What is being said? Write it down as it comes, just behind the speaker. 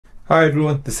Hi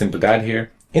everyone, the Simple Dad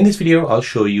here. In this video, I'll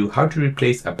show you how to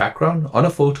replace a background on a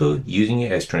photo using a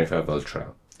S25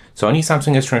 Ultra. So on your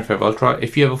Samsung S25 Ultra,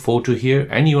 if you have a photo here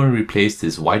and you want to replace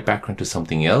this white background to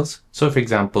something else, so for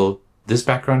example, this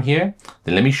background here,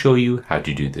 then let me show you how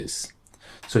to do this.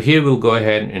 So here we'll go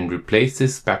ahead and replace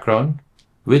this background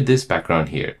with this background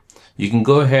here. You can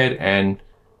go ahead and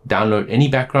download any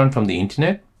background from the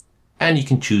internet and you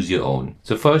can choose your own.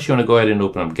 So first you want to go ahead and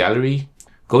open up Gallery.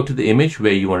 Go to the image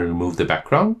where you want to remove the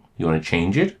background. You want to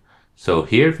change it. So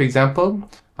here, for example,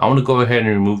 I want to go ahead and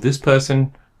remove this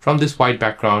person from this white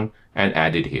background and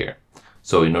add it here.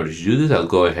 So in order to do this, I'll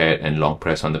go ahead and long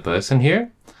press on the person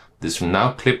here. This will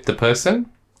now clip the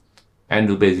person and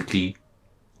will basically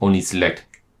only select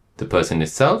the person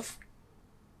itself.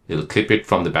 It'll clip it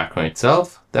from the background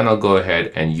itself. Then I'll go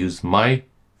ahead and use my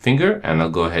finger and I'll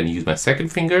go ahead and use my second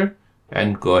finger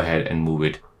and go ahead and move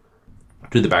it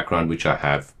to the background which I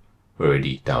have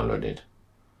already downloaded.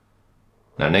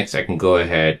 Now next I can go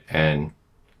ahead and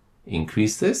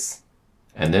increase this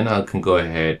and then I can go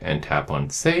ahead and tap on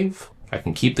save. I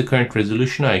can keep the current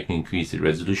resolution or I can increase the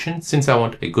resolution. Since I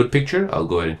want a good picture, I'll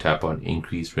go ahead and tap on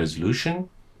increase resolution.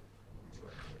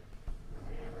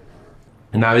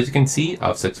 And now as you can see,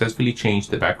 I've successfully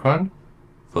changed the background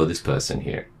for this person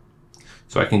here.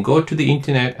 So I can go to the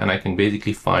internet and I can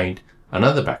basically find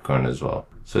another background as well.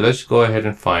 So let's go ahead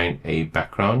and find a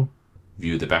background,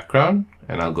 view the background,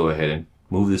 and I'll go ahead and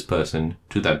move this person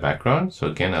to that background. So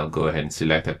again, I'll go ahead and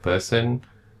select that person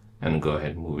and go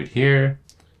ahead and move it here,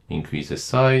 increase the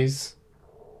size,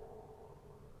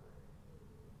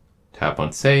 tap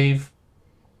on save.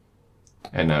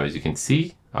 And now as you can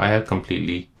see, I have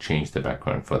completely changed the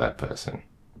background for that person.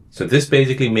 So this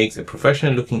basically makes a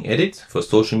professional looking edit for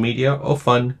social media or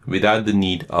fun without the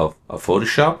need of a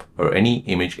Photoshop or any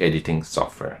image editing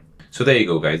software. So there you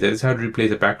go guys, that is how to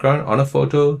replace a background on a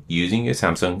photo using your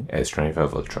Samsung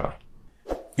S25 Ultra.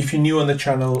 If you're new on the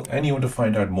channel and you want to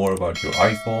find out more about your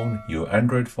iPhone, your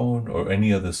Android phone or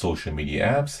any other social media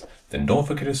apps, then don't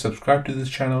forget to subscribe to this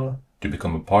channel to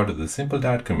become a part of the Simple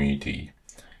Dad community.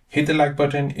 Hit the like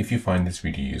button if you find this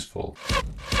video useful.